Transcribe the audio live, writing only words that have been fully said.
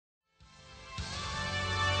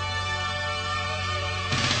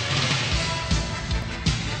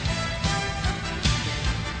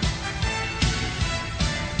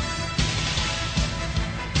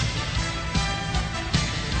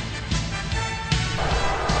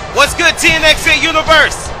What's good, TNXA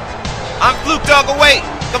Universe? I'm Fluke Dog Away,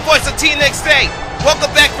 the voice of TNXA.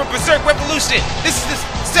 Welcome back for Berserk Revolution. This is the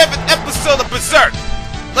 7th episode of Berserk.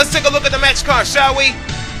 Let's take a look at the match card, shall we?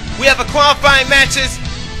 We have a qualifying matches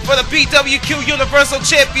for the BWQ Universal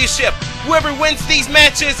Championship. Whoever wins these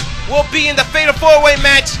matches will be in the Fatal 4-Way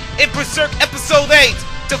match in Berserk Episode 8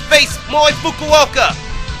 to face Moi Fukuoka.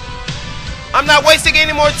 I'm not wasting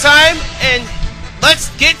any more time, and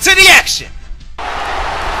let's get to the action.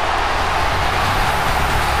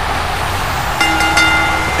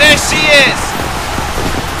 There she is,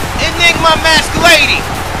 Enigma Mask Lady,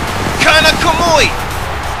 Kana Kamui.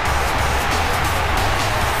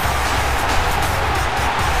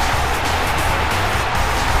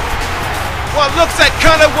 Well, looks like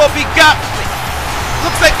Kana got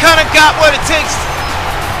what it takes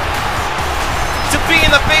to be in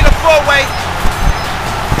the Fatal 4-Way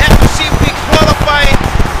after she will be qualifying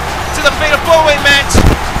to the Fatal 4-Way match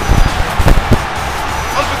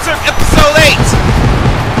on Berserk Episode 8.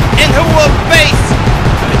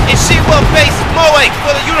 And she will face Moe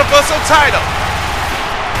for the Universal title.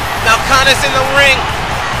 Now Kana's in the ring.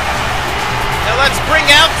 Now let's bring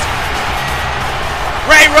out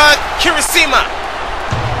Reira Kirishima.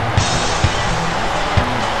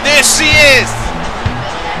 There she is,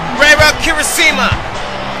 Reira Kirishima.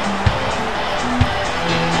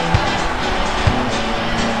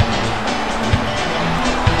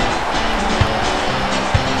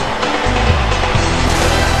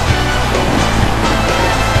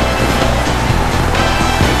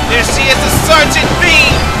 There she is, the Sergeant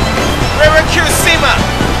Fiend, Reira Kirishima.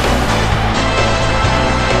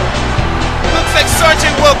 Looks like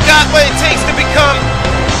Sergeant will got what it takes to become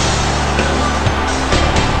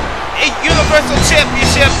a Universal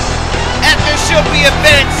Championship after she'll be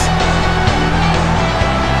advanced,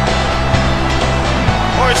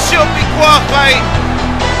 or she'll be qualified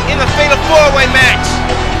in the Fatal 4-Way match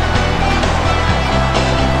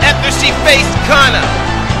after she faced Kana.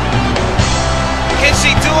 Can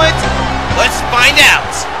she do it? Let's find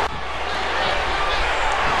out.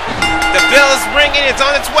 The bell is ringing, it's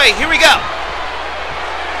on its way. Here we go.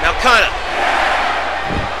 Now Kana.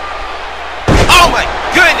 Oh my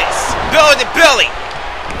goodness! Belly to belly.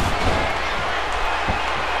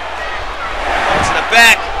 To the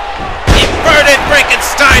back. Inverted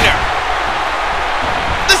Frankensteiner.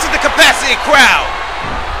 This is the capacity crowd.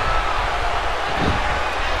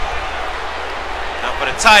 Now for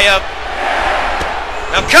the tie-up.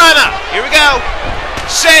 Now Kana, here we go.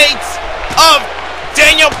 Shades of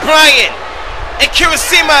Daniel Bryan. And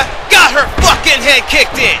Kirishima got her fucking head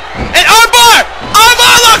kicked in. And armbar!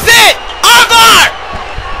 Armbar locks in! Armbar!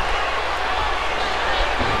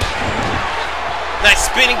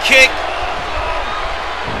 Nice spinning kick.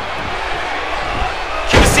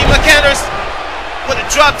 Kirishima counters with a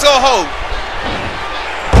drop toe hold.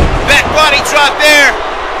 Back body drop there.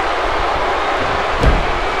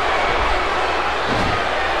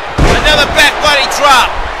 Another back body drop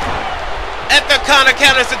after Kana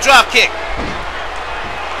counters the drop kick.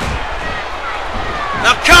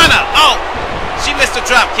 Now Kana, oh, she missed the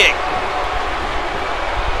drop kick.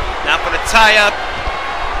 Now for the tie-up.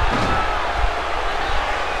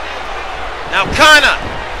 Now Kana,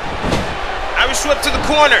 Irish whip to the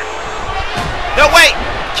corner. No wait,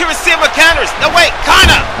 Kirishima counters. No wait,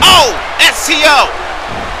 Kana, oh, STO.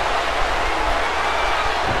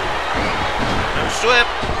 Irish whip.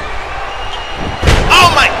 Oh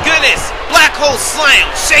my goodness! Black hole slam!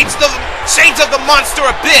 Shades of the monster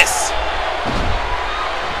abyss!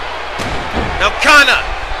 Now Kana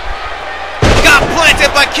got planted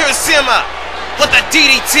by Kirishima with a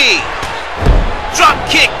DDT! Drop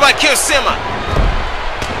kick by Kirishima!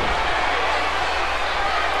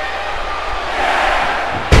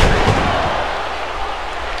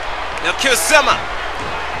 Now Kirishima!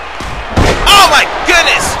 Oh my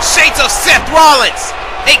goodness! Shades of Seth Rollins!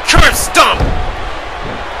 A curb stomp!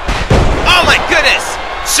 Oh my goodness!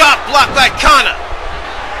 Shot blocked by Kana.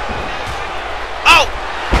 Oh!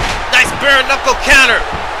 Nice bare knuckle counter.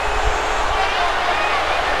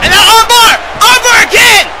 And now armbar! Armbar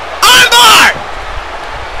again! Armbar!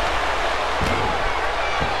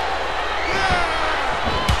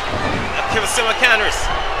 Now Kirishima counters.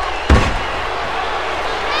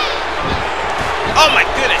 Oh my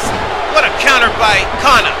goodness! What a counter by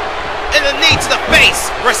Kana. And the knee to the face.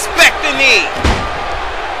 Respect the knee.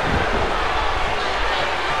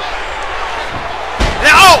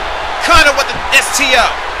 Now, oh! Kana with the STO.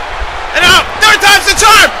 And now, third time's the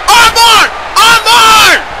charm! Armbar!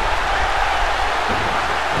 Armbar!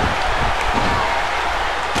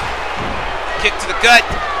 Kick to the gut.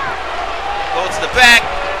 Go to the back.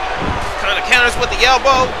 Kana counters with the the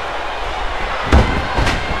elbow.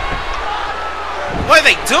 What are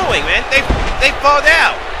they doing, man? They fall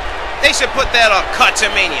down. They should put that on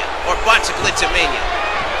Kachamania or Botchaglitchamania.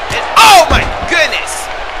 And oh my goodness!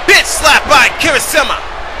 Bitch slap by Kirishima.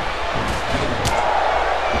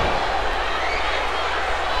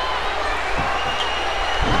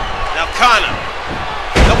 Now Kana.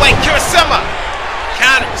 No wait, Kirishima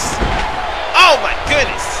counters. Oh my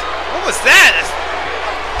goodness! What was that?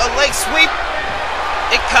 A leg sweep?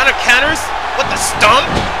 It kind of counters with the stump?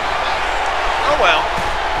 Oh well.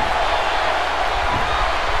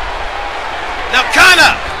 Now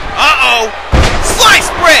Kana! Uh-oh! Slice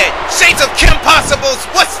bread! Shades of Kim Possible's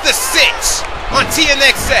What's the Sitch? On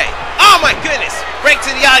TNXA. Oh my goodness! Break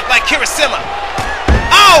to the eye by Kirishima.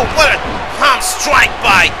 Oh, what a palm strike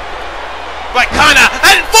by Kana.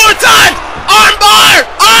 And 4 times! Armbar!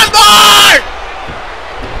 Armbar!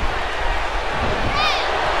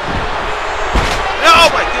 Oh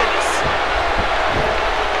my goodness.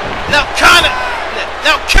 Now Kana.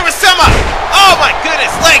 Now Kirishima. Oh my goodness.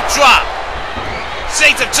 Leg drop.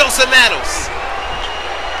 Shades of Joseph Manos.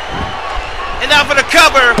 And now for the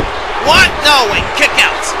cover. One? No, wait. Kick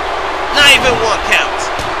out. Not even 1 count.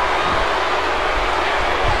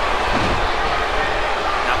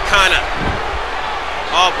 Now Kana.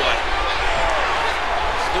 Oh boy.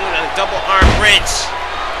 He's doing a double arm wrench.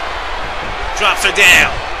 Drops her down.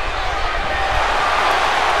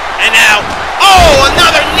 And now, oh,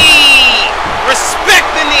 another knee! Respect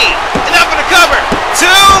the knee! And now for the cover. 2,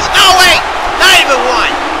 no wait, not even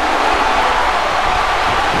 1.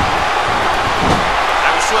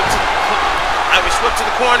 Irish whip to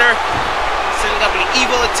the corner. Sending up any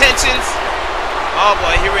evil intentions. Oh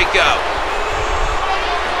boy, here we go.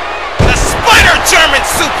 The Spider German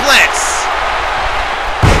suplex!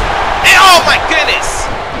 And oh my goodness!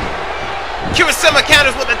 Kirishima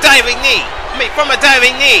counters with a diving knee. From a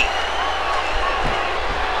diving knee.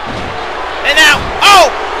 And now,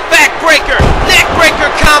 oh! Backbreaker,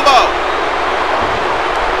 neckbreaker combo.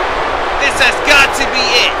 This has got to be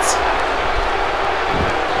it.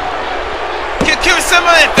 Can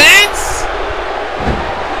Kirishima advance?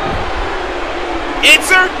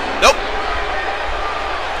 Answer? Nope.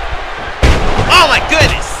 Oh my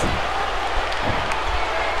goodness.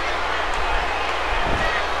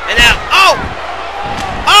 And now, oh!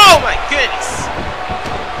 Oh my goodness!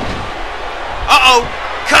 Uh-oh!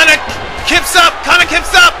 Kana kips up! Kana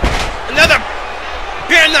kips up! Another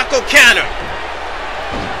bare knuckle counter!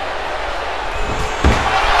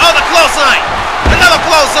 Oh, the clothesline! Another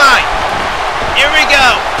clothesline! Here we go!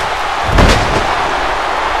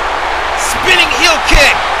 Spinning heel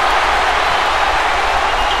kick!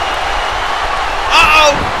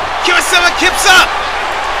 Uh-oh! Kirishima kips up!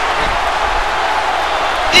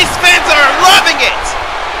 These fans are loving it!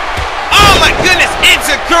 Oh my goodness,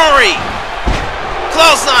 Enziguri!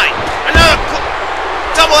 Clothesline! Another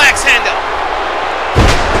double axe handle!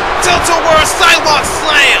 Tilt-a-whirl sidewalk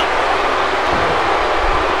slam!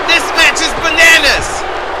 This match is bananas!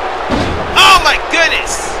 Oh my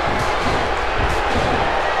goodness!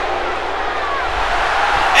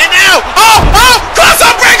 And now, oh!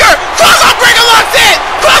 Cross-up breaker! Cross-up breaker locked in!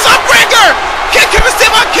 Cross-up breaker! Can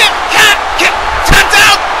Kirishima taps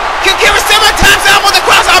out? Can Kirishima taps out with the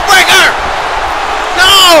cross-up breaker?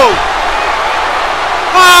 No!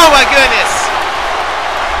 Oh my goodness!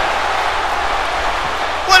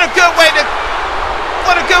 What a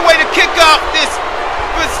good way to kick off this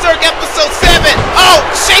Berserk episode 7. Oh,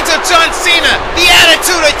 shades of John Cena, the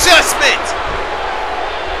attitude adjustment.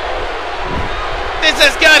 This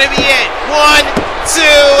has got to be it. 1, 2,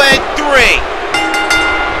 and 3.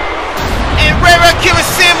 And Rera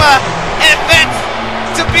Kirishima advanced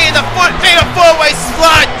to be in the fatal 4-way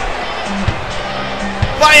slot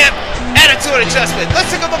by an attitude adjustment.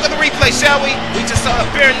 Let's take a look at the replay, shall we? We just saw a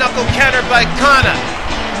bare knuckle counter by Kana.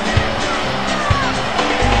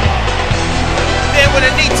 Then with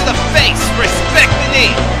a knee to the face, respect the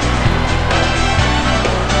knee.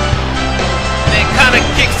 Then Kana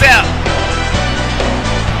kicks out.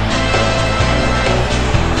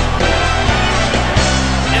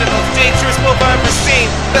 And the most dangerous move I've ever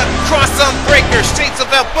seen, the cross-arm breaker, shades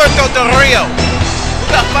of Alberto Del Rio, who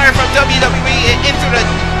got fired from WWE and entered the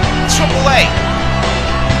AAA.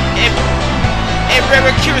 And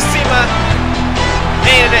Rera Kirishima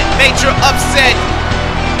made a major upset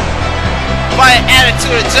by an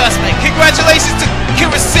attitude adjustment. Congratulations to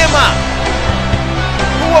Kirishima,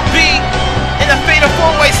 who will be in a fatal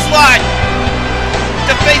 4-way slot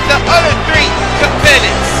to face the other 3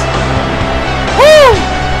 competitors. Woo!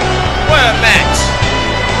 What a match!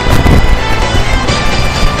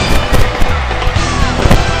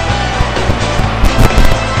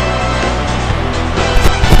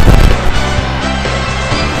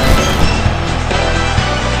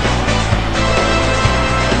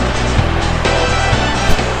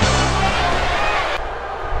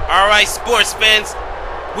 Alright, sports fans,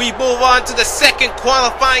 we move on to the second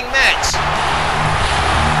qualifying match.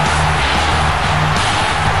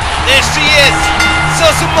 There she is,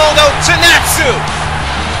 Suzumoto Chinatsu.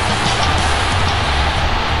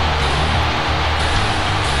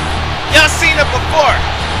 Y'all seen her before,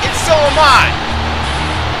 and so am I.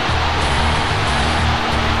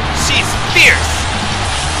 She's fierce,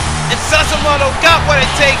 and Suzumoto got what it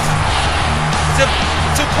takes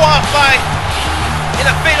to qualify in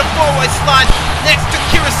a fatal four-way slot next to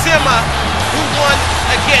Kirishima, who won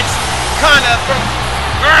against Kana from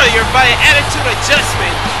earlier by an attitude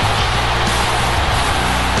adjustment,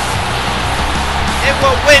 and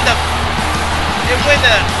will win the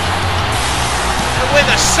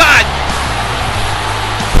shot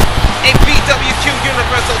a BWQ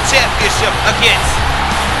Universal Championship against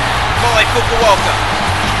Moi Fukuoka.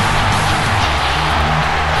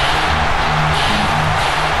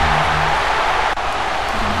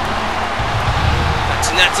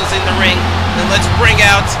 Natsu's in the ring, and let's bring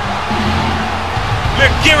out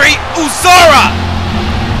Megiri Uzora.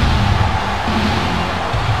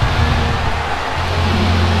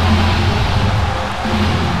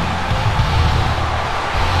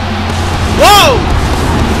 Whoa!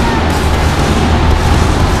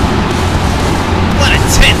 What a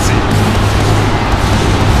tension.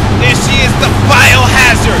 There she is, the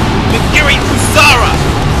biohazard, Megiri Uzora,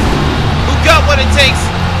 who got what it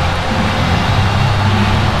takes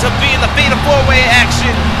to be in the fatal four-way action,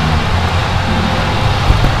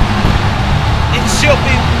 and she'll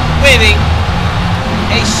be winning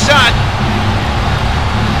a shot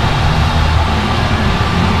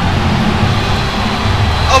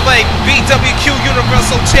of a BWQ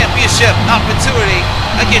Universal Championship opportunity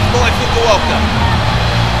against Moi Fukuoka.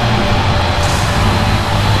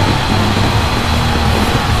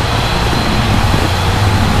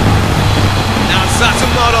 Now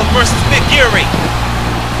Suzumoto versus Megiri.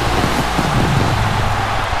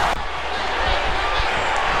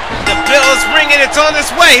 The bell is ringing, it's on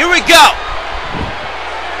its way. Here we go.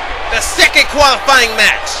 The second qualifying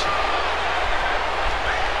match.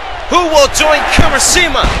 Who will join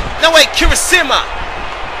Kirishima? No, wait, Kirishima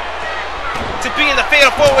to be in the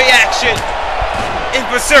fatal four-way action in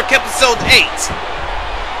Berserk episode 8.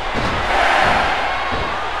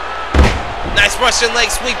 Nice Russian leg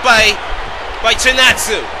sweep by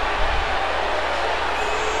Chinatsu.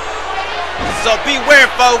 So beware,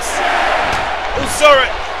 folks. Uzora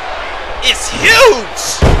is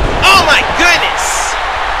huge! Oh my goodness!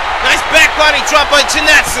 Nice back body drop by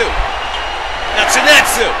Chinatsu. Now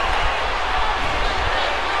Chinatsu.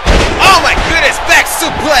 Oh my goodness, back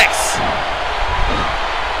suplex!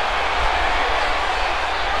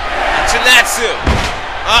 Now Chinatsu.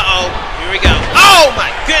 Uh-oh, here we go. Oh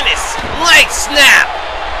my goodness! Leg snap!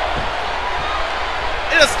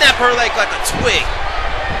 It'll snap her leg like a twig.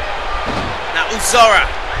 Now Uzora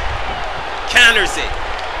counters it.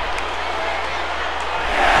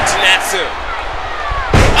 Chinatsu.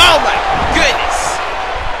 Oh my goodness.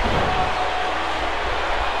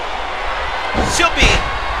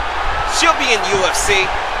 She'll be in UFC.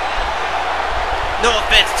 No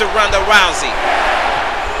offense to Ronda Rousey.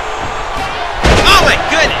 Oh my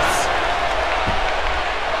goodness.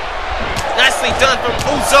 Nicely done from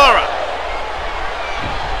Uzora.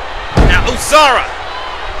 Now Uzora.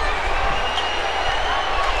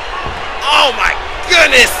 Oh my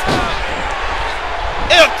goodness.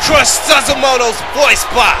 It'll crush Suzumoto's voice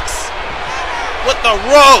box with the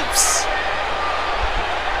ropes.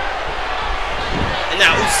 And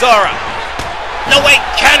now Uzora. No wait,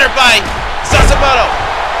 countered by Suzumoto.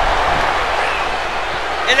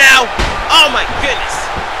 And now, oh my goodness.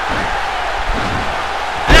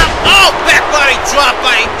 Now, oh, back body drop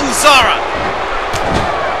by Uzora.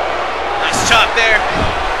 Nice chop there.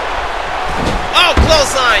 Oh,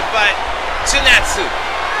 clothesline by Chinatsu.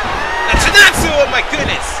 Now Chinatsu, oh my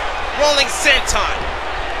goodness, rolling senton.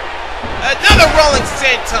 Another rolling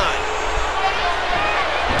senton.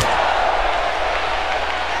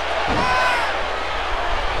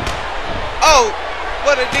 Oh,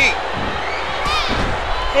 what a knee.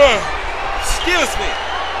 Excuse me.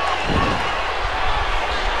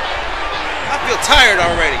 I feel tired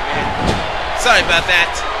already, man. Sorry about that.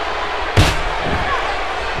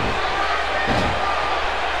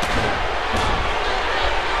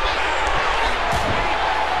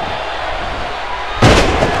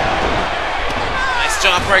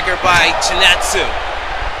 Jawbreaker by Chinatsu.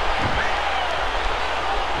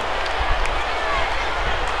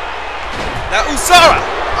 Now Uzora.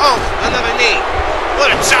 Oh, another knee. What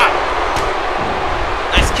a chop.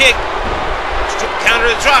 Nice kick. Counter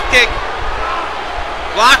the drop kick.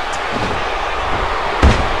 Blocked.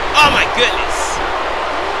 Oh my goodness.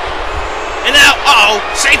 And now,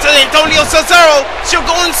 Shades of Antonio Cesaro. She'll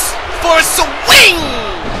go in for a swing.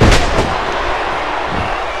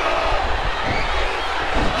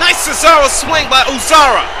 Nice Cesaro swing by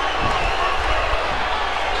Uzara.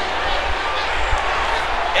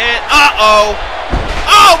 And oh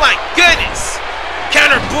my goodness.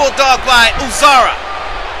 Counter bulldog by Uzara.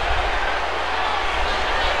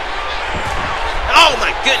 Oh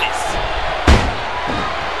my goodness.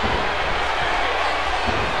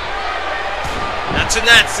 Now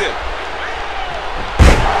Chinatsu.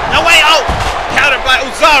 No way, countered by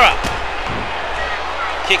Uzara.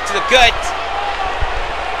 Kick to the gut.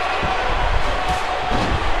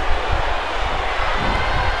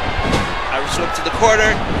 Irish whip to the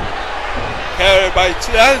corner. Countered by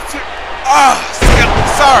Chinatsu.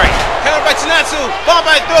 Sorry. Countered by Chinatsu. Ball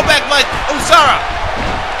by throwback by Uzara.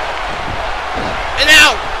 And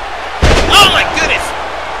now, oh my goodness.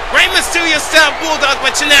 Rey Mysterio style bulldog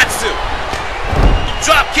by Chinatsu.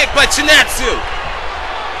 Drop kick by Chinatsu.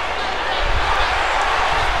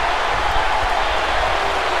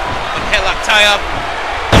 Headlock tie up.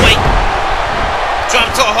 Oh wait. Drop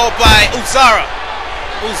toe hold by Uzara.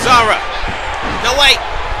 Uzara. No wait.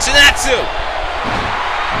 Chinatsu.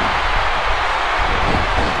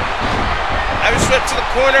 Irish whip to the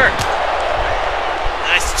corner.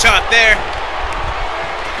 Nice chop there.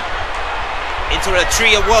 Into a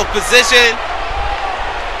tree of woe position.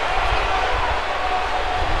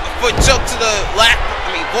 A foot choke to the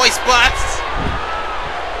voice box.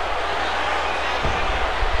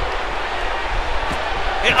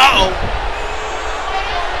 And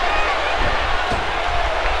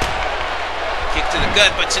kick to the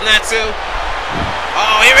gut by Chinatsu.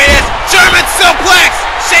 Oh, here it is. German suplex.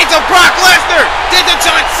 Shades of Brock Lesnar. Did to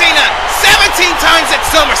John Cena 17 times at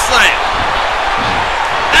SummerSlam.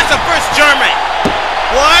 That's the first German.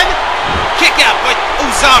 One. Kick out by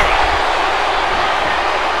Uzara.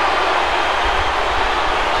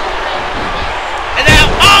 And now,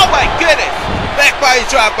 oh my goodness. Back body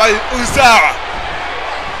drop by Uzara.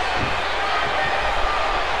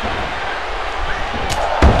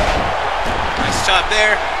 Shot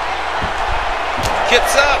there.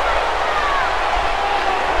 Kips up.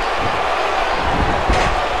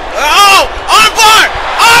 Oh! Armbar!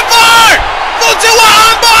 Armbar! Fujiwara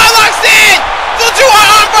armbar locks in! Fujiwara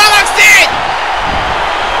armbar locks in!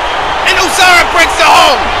 And Uzara breaks the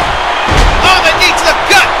hold. Oh, the knee to the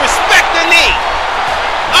gut. Respect the knee.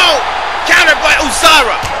 Oh! Countered by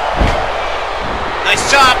Uzara. Nice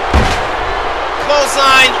chop.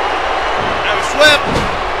 Clothesline. Irish whip.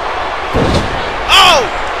 Oh!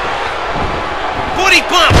 Booty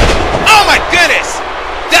bump! Oh my goodness!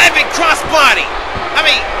 Diving crossbody!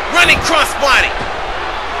 Running crossbody!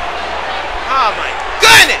 Oh my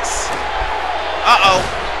goodness!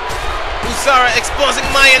 Uzara exposing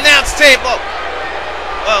my announce table!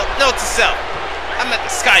 Well, note to self, I'm at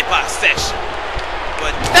the Skybox section.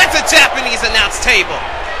 But that's a Japanese announce table!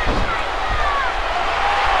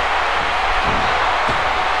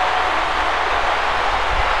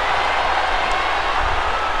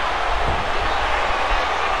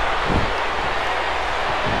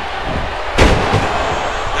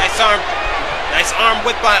 Nice arm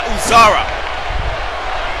whip by Uzara.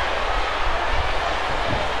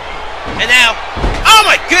 And now, oh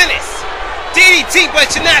my goodness! DDT by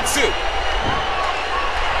Chinatsu.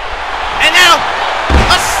 And now,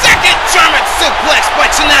 a second German suplex by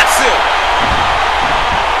Chinatsu.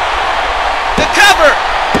 The cover,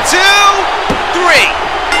 2, 3.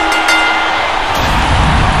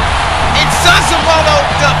 And Sasimoto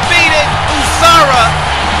defeated Uzara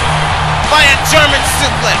by a German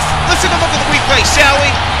suplex. Let's take a look at the replay, shall we?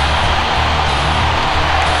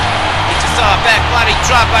 We just saw a back body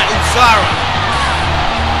drop by Uzara.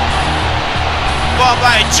 Followed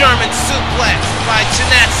by a German suplex by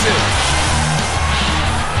Chinatsu.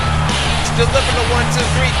 To deliver the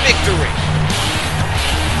 1-2-3 victory.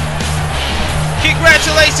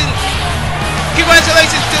 Congratulations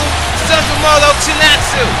to Sasimoto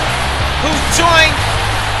Chinatsu, who joined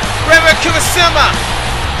Reva Kurosima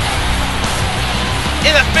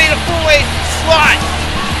in a fatal 4-way slot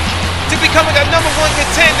to becoming a #1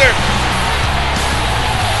 contender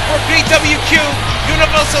for PWQ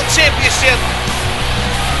Universal Championship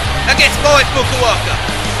against Moe Fukuoka.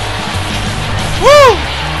 Woo!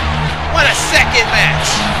 What a second match!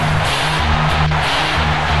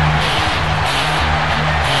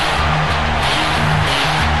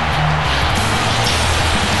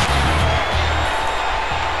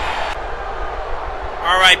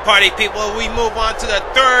 Alright, party people, we move on to the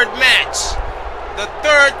third match. The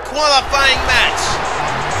third qualifying match.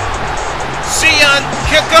 Shion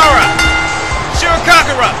Kagura. Shion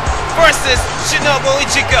Kagura versus Shinobu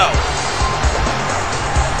Ichigo.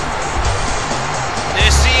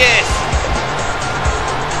 There she is.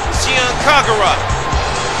 Shion Kagura.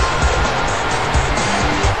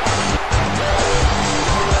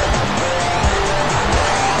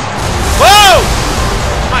 Whoa!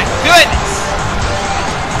 My goodness!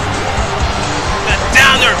 The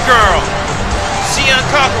downer girl, Shion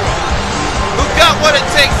Kagura, who got what it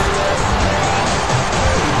takes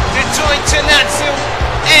to join Chinatsu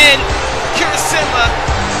and Kirishima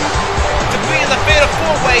to be in the Fatal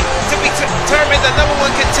 4-Way to be determined the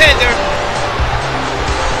 #1 contender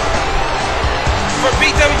for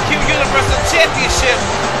BWQ Universal Championship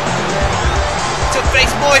to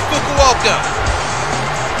face Moi Fukuoka.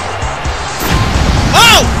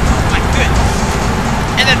 Oh! My goodness.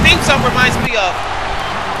 And the theme song reminds me of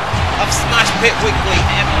Smash Pit Weekly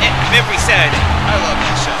every Saturday. I love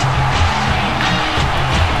that show.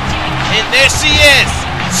 And there she is,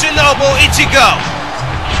 Shinobu Ichigo.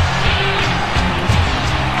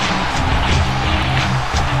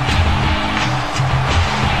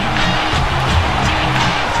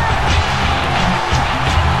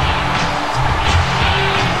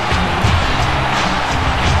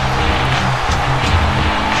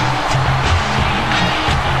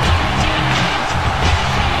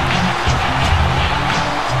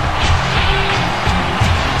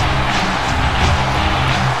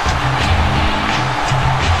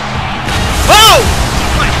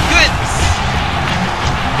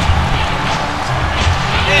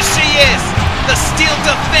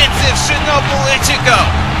 Defensive Shinobu Ichigo,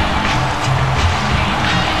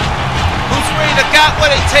 who's ready to got what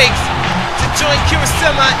it takes to join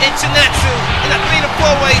Kirishima and Chinatsu in a Fatal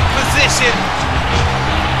 4-Way position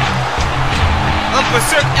on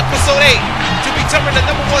Berserk Episode 8 to determine the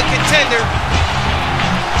 #1 contender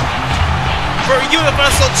for a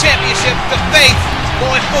Universal Championship to face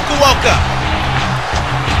Moi Fukuoka.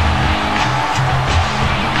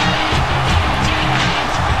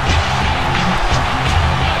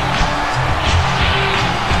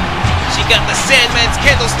 Got the Sandman's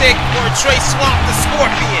candlestick or Trey Swamp the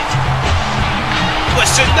Scorpion. But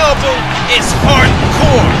Shinobu is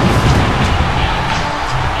hardcore.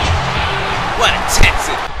 What a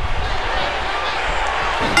Texan.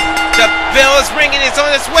 The bell is ringing, it's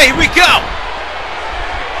on its way. Here we go.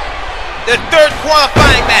 The third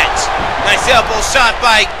qualifying match. Nice elbow shot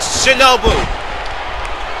by Shinobu.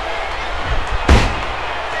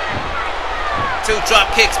 2 drop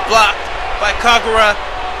kicks blocked by Kagura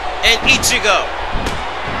and Ichigo.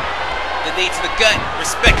 The knee to the gut,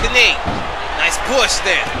 respect the knee. Nice push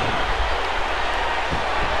there.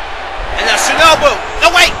 And now Shinobu,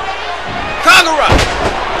 no wait! Kagura!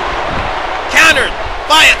 Countered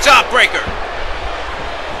by a jawbreaker.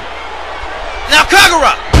 Now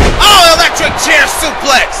Kagura! Oh, electric chair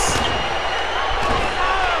suplex!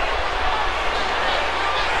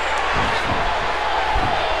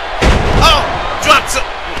 Oh, drop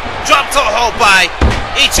toe by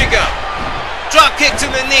Ichigo. Drop kick to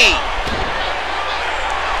the knee.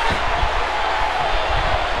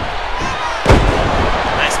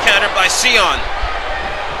 Nice counter by Shion.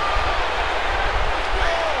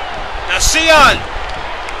 Now Shion.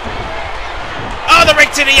 Oh, the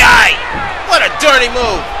ring to the eye. What a dirty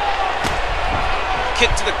move.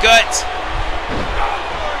 Kick to the gut.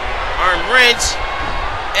 Arm wrench.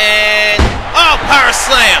 And oh, power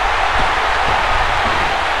slam.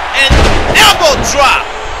 And elbow drop.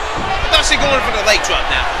 I thought she going for the leg drop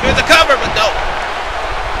now. Here's the cover, but no.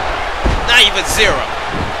 Not even 0.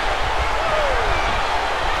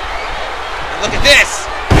 And look at this.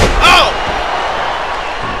 Oh!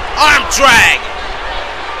 Arm drag.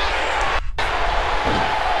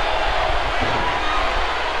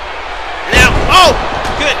 Now, oh,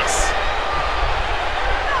 goodness.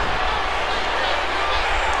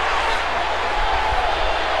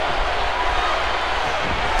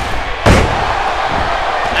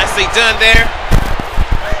 Nicely done there.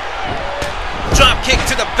 Drop kick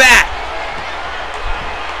to the back.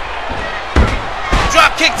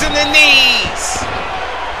 Drop kick to the knees.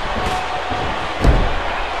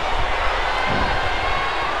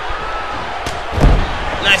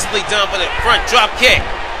 Nicely done for the front drop kick.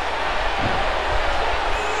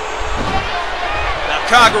 Now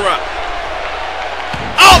Kagura.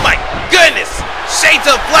 Oh my goodness! Shades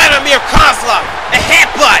of Vladimir Kozlov. A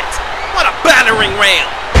headbutt. What a battering ram.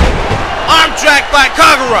 Arm drag by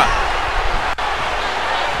Kagura.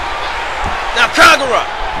 Now Kagura.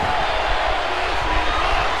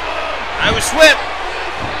 Irish whip.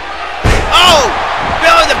 Oh!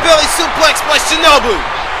 Belly to belly suplex by Shinobu.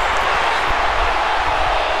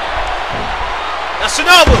 Now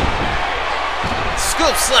Shinobu.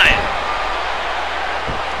 Scoop slam.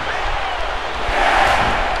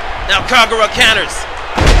 Now Kagura counters.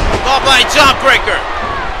 Followed by Jawbreaker.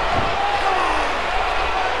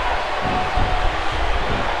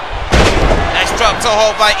 Nice drop toe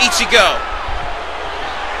hold by Ichigo.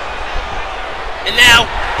 And now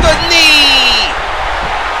the knee.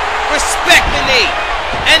 Respect the knee.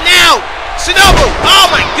 And now Shinobu. Oh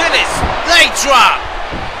my goodness. Leg drop.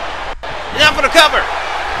 Now for the cover.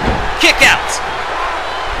 Kick out.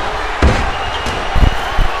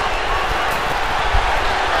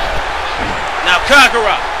 Now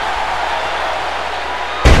Kagura.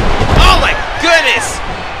 Oh my goodness.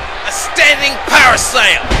 A standing power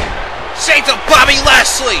slam. Shades of Bobby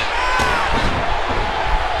Lashley.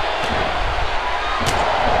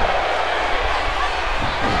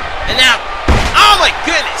 And now, oh my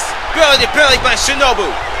goodness. Belly to belly by Shinobu.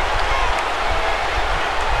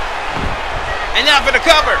 And now for the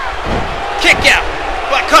cover. Kick out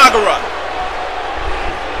by Kagura.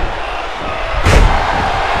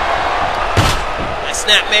 Nice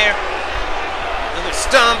snapmare. Another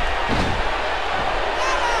stomp.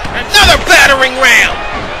 Another battering ram.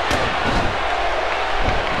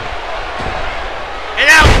 And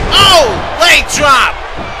now, oh, leg drop.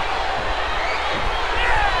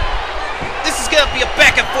 This is going to be a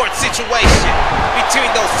back and forth situation between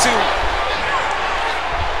those two.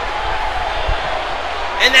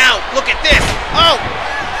 And now, look at this. Oh,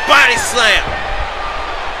 body slam.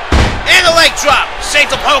 And a leg drop.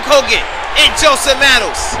 Shades of Hulk Hogan and Joseph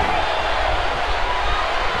Mattles.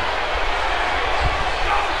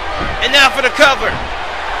 And now for the cover.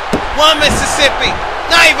 One Mississippi.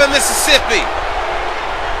 Not even Mississippi.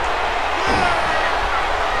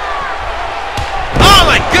 Oh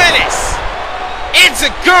my goodness.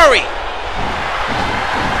 Enziguri.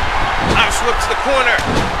 Arm whip to the corner.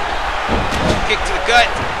 Kick to the gut.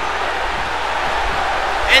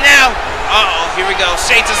 And now, uh-oh, here we go.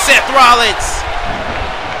 Shades of Seth Rollins.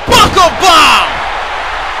 Buckle bomb.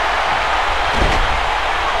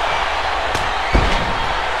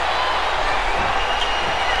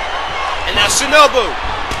 And now Shinobu.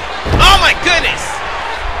 Oh my goodness.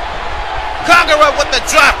 Kagura with the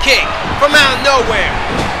drop kick from out of nowhere.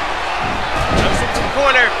 Comes from the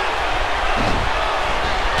corner.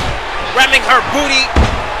 Ramming her booty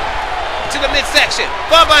to the midsection.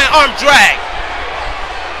 Followed by an arm drag.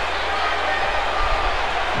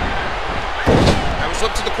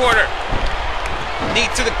 Flip to the corner. Knee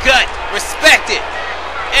to the gut. Respect it.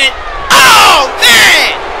 And oh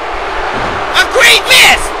man! A great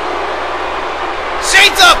miss!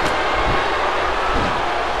 Shades up!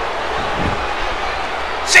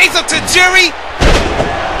 Shades up to Tajiri!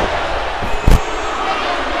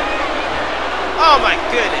 Oh my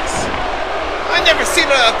goodness. I never seen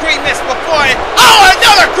a green miss before. And oh,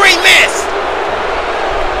 another green miss!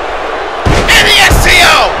 And the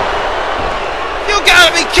STO! You gotta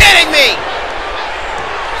be kidding me!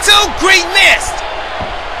 Two green missed!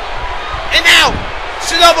 And now,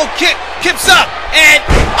 Shinobu kicks up, and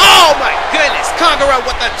oh my goodness, Kagura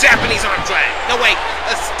with the Japanese arm drag. No wait,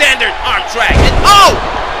 a standard arm drag. And oh!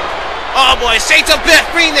 Oh boy, Shades of Beth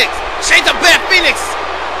Phoenix! Shades of Beth Phoenix!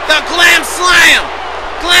 The Glam Slam!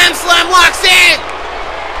 Glam Slam locks in!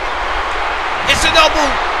 And Shinobu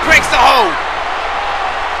breaks the hold.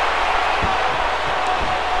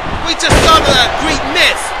 We just saw the great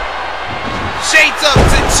miss. Shades up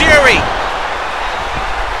to Tajiri.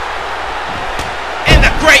 And the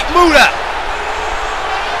great Muda.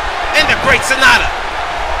 And the great Sonata.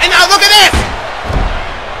 And now look at this.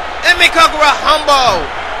 And make Kagura humble.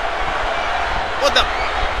 With the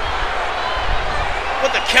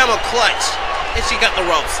camel clutch. And she got the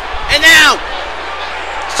ropes. And now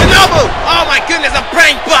Shinobu. Oh my goodness, a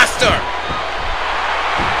brain buster.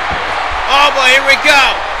 Oh boy, here we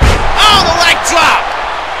go. Oh, the leg drop!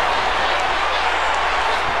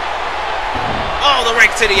 Oh, the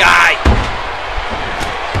rake to the eye.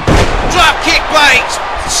 Drop kick by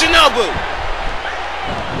Shinobu.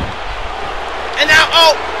 And now,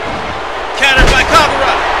 oh, countered by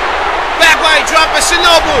Kagura. Back body drop by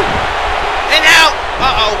Shinobu. And now,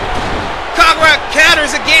 uh-oh, Kagura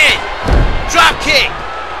counters again. Drop kick.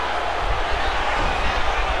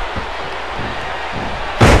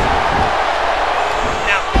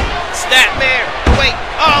 Snapmare. Wait.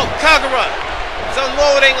 Oh, Kagura is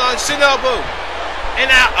unloading on Shinobu.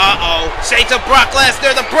 And now, uh-oh. Shades of Brock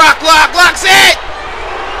Lesnar. The Brock Lock locks it.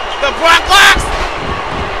 The Brock locks.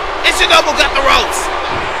 And Shinobu got the ropes.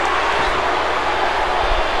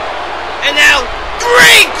 And now,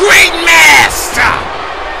 three green masks.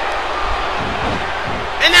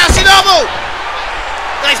 And now Shinobu.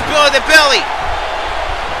 Nice belly to belly.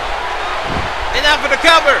 And now for the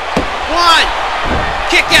cover. One.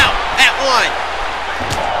 Kick out at one.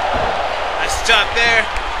 Nice job there.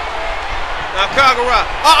 Now Kagura.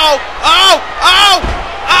 Uh-oh. Uh-oh. Uh-oh.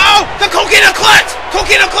 Uh-oh. The Coquina Clutch.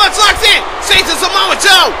 Coquina Clutch locks in. Shades of Samoa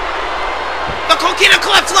Joe. The Coquina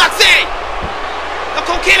Clutch locks in. The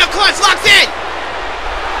Coquina Clutch locks in.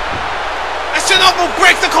 And Shinobu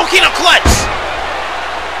breaks the Coquina Clutch.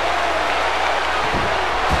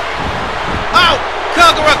 Oh.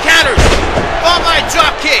 Kagura counters. All-line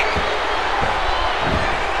drop kick.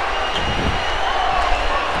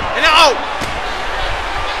 And now,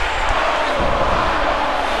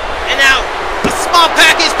 and now a small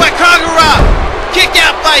package by Kagura. Kick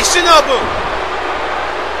out by Shinobu.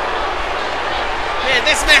 Man,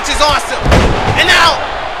 this match is awesome. And now,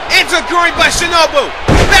 Enzuigiri by Shinobu.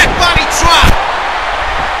 Back body drop.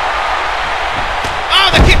 Oh,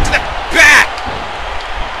 the kick to the back.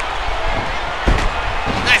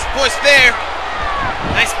 Nice push there.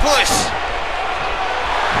 Nice push.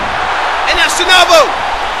 And now Shinobu.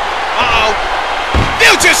 Uh-oh.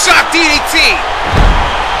 Future Shock DDT.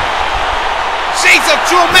 Shades of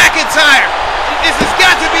Drew McIntyre. This has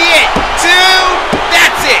got to be it. Two.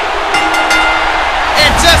 That's it.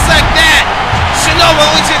 And just like that, Shinobu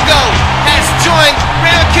Ichigo has joined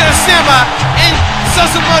Ryo Kirishima and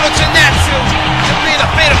Susumoto Janatsu to be the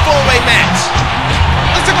fatal four-way match.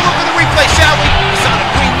 Let's take a look at the replay, shall we? We saw the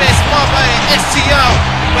Green Man spawned by an STO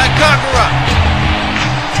by Kagura.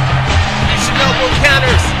 And Shinobu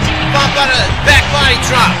counters, followed by the back body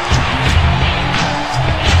drop.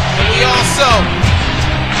 And we also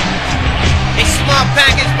a small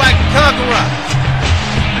package by Kagura.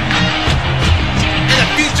 And a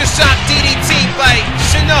future shock DDT by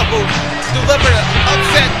Shinobu to deliver the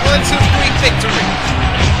upset 1-2-3 victory.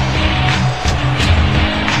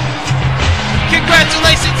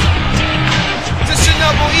 Congratulations to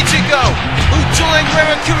Shinobu Ichigo, who joined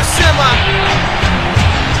Ryo Kirishima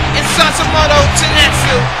and Susumoto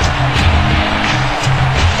Janatsu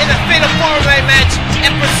in a fatal four-way match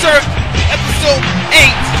at Berserk Episode 8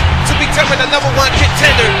 to determine the #1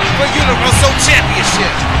 contender for Universal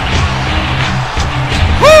Championship.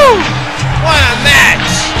 Woo! What a match!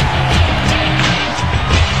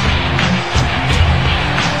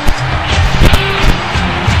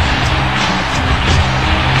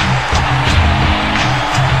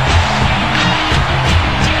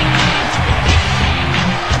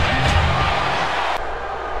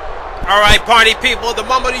 Alright, party people, the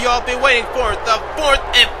moment you all been waiting for, the 4th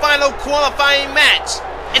and final qualifying match.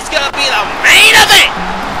 It's gonna be the main event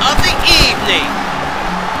of the evening.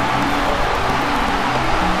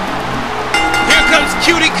 Here comes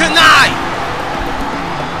Cutie Kanai.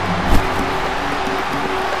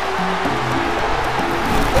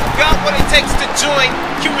 Who got what it takes to join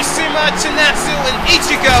Kirishima, Janatsu, and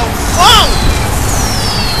Ichigo. Oh!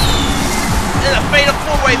 In a fatal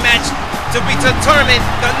four-way match to be determined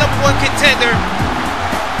the #1 contender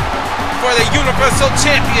for the Universal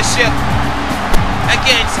Championship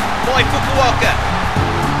against Moi Fukuoka.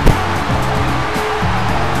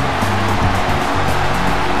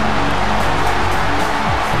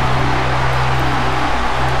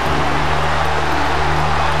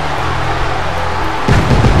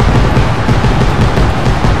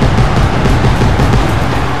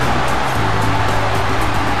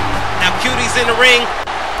 Now Cutie's in the ring.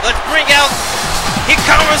 Let's bring out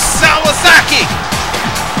Hikaru Sawasaki.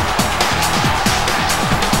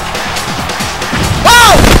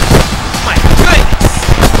 Whoa! My goodness!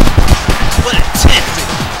 What a tension!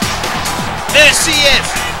 There she is,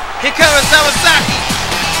 Hikaru Sawasaki.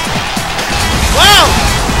 Wow!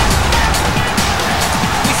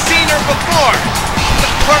 We've seen her before. The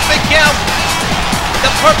perfect gal, the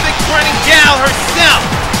perfect running gal herself,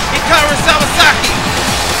 Hikaru Sawasaki.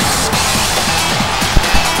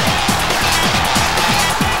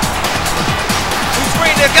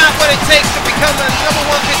 They got what it takes to become the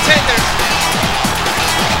 #1 contender.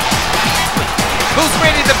 Who's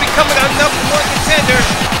ready to become a #1 contender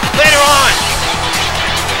later on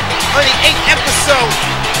the 8th episode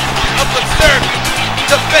of Berserk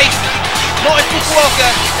to face Moi Fukuoka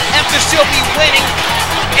after she'll be winning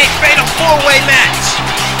a fatal four-way match.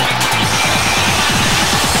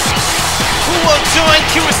 Who will join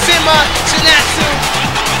Kirishima, Janatsu,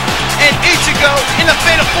 and Ichigo in a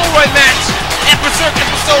fatal four-way match at Berserk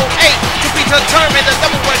Episode 8 to be determined the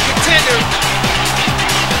 #1 contender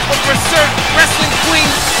for Berserk Wrestling Queen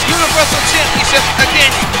Universal Championship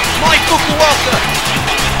against Moi Fukuoka.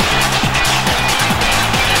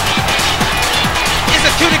 Is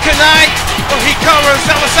it Cutie Kanai or Hikaru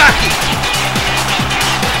Sawasaki?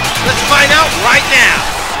 Let's find out right now.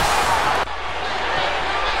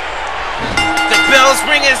 bell's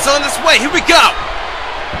ringing, it's on its way. Here we go.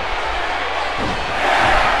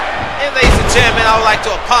 And ladies and gentlemen, I would like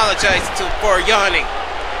to apologize for yawning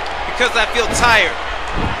because I feel tired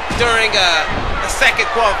during a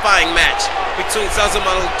second qualifying match between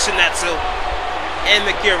Suzumaru Chinatsu and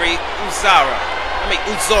Megiri Uzora.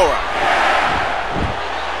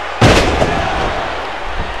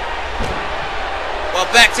 Well,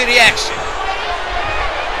 back to the action.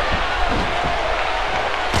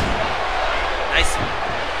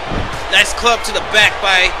 Nice club to the back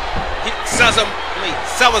by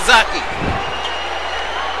Sawazaki.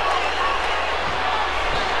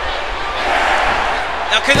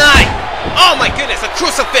 Now Kanai. Oh my goodness, a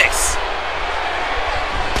crucifix.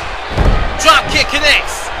 Drop kick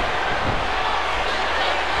connects.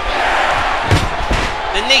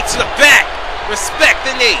 The knee to the back. Respect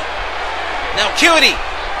the knee. Now Cutie.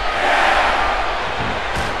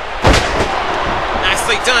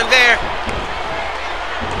 Nicely done there.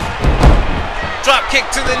 Drop kick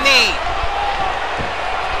to the knee.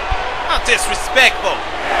 How disrespectful.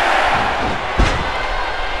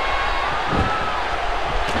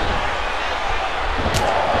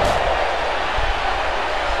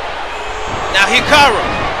 Now Hikaru.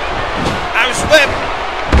 Irish whip.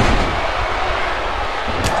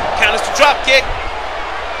 Counters to drop kick.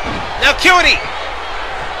 Now Cutie.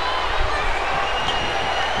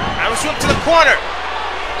 Irish whip to the corner.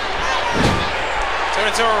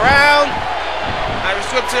 Turns her around. Irish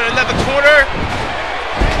whip to another corner.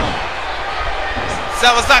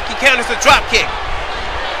 Sawazaki counters the drop kick.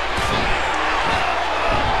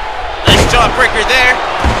 Nice jawbreaker there.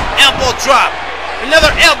 Elbow drop.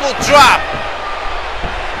 Another elbow drop.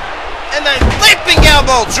 And a leaping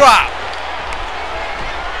elbow drop.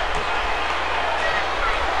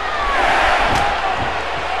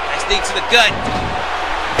 Nice knee to the gut.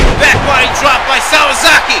 Back body drop by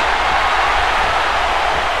Sawazaki.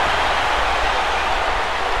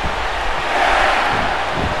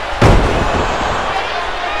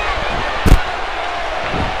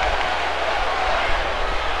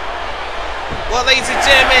 Well, ladies and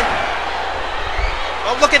gentlemen,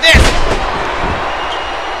 oh, look at this.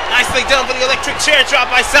 Nicely done for the electric chair drop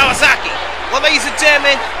by Sawazaki. Well, ladies and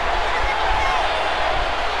gentlemen,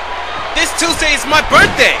 this Tuesday is my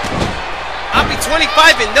birthday. I'll be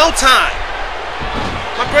 25 in no time.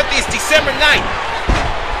 My birthday is December 9th.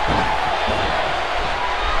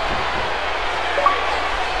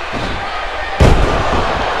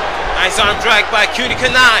 Nice arm drag by Cutie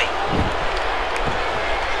Kanai.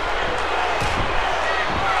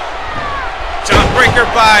 Jawbreaker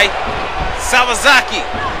by Sawazaki.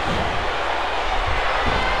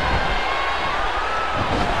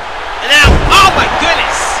 And now, oh my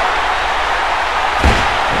goodness!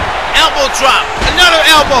 Elbow drop, another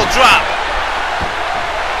elbow drop.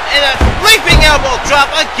 And a leaping elbow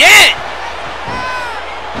drop again!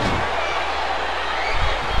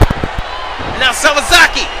 And now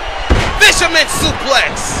Sawazaki, fisherman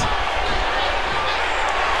suplex.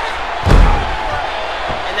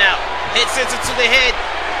 And now, head sensor to the head,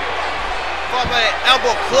 followed by an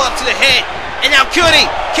elbow club to the head. And now Cutie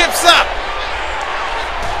kips up.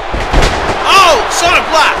 Oh, shoulder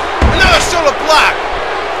block. Another shoulder block.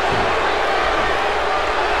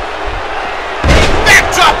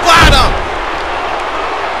 Backdrop bottom.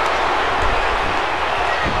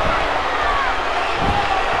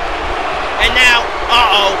 And now,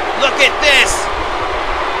 uh-oh, look at this.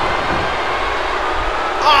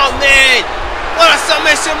 Oh, man. What a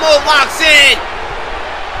submission move, locks in.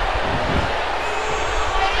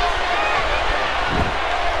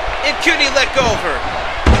 And Cutie let go of her.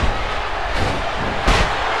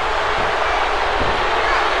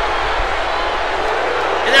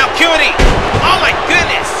 And now Cutie. Oh my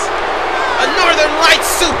goodness. A Northern Lights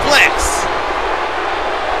suplex.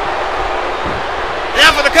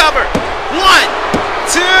 Now for the cover. 1,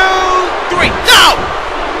 2, 3. No!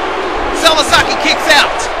 Sawazaki kicks out.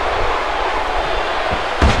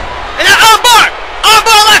 And now armbar!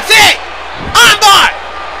 Armbar, that's it! Armbar!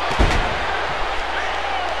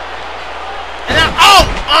 And now, oh!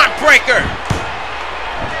 Arm breaker!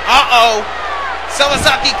 Uh-oh.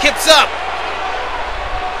 Sawazaki kips up.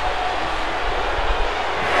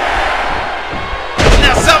 And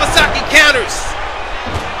now Sawazaki counters.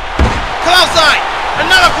 Clothesline!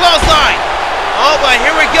 Another clothesline! Oh boy,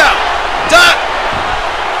 here we go. Duck!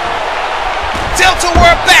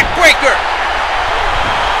 Tilt-a-whirl backbreaker!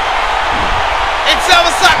 And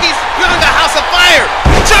Sawazaki's building a house of fire.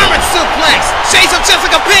 German suplex. Shades of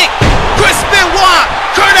Jessica Pink. Chris Benoit.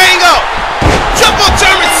 Kurt Angle. Triple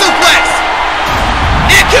German suplex.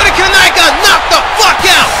 And Cutie Kanai got knocked the fuck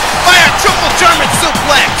out by a triple German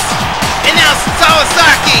suplex. And now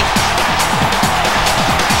Sawasaki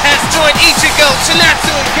has joined Ichigo,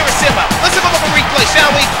 Shinatsu, and Kirishima. Let's have a look at replay,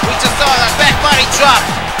 shall we? We just saw a back body drop,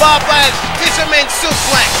 followed by a fisherman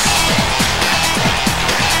suplex.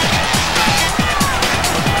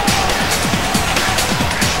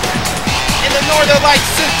 And the Northern Light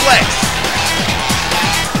suplex.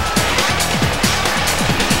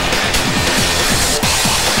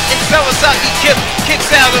 And Sawasaki kicks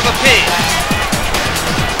out of the pin.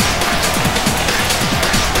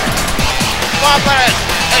 Followed by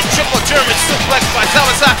a triple German suplex by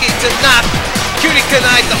Sawasaki to knock Cutie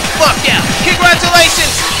Kanai the fuck out.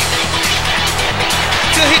 Congratulations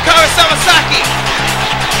to Hikaru Sawasaki.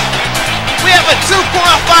 We have a 2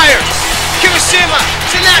 qualifiers. Kirishima,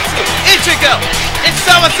 Shinatsu, Ichigo, and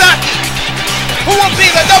Sawasaki, who will be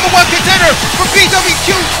the #1 contender for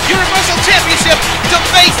BWQ Universal Championship to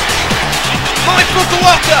face Mami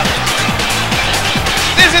Fukuoka.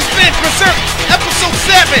 This has been Berserk Episode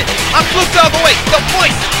 7. I'm Blue Dog Away, the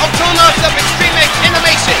voice of Tonos of Extreme X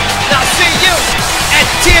Animation. Now see you at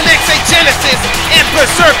TNXA Genesis and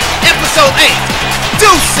Berserk Episode 8.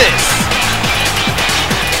 Deuces!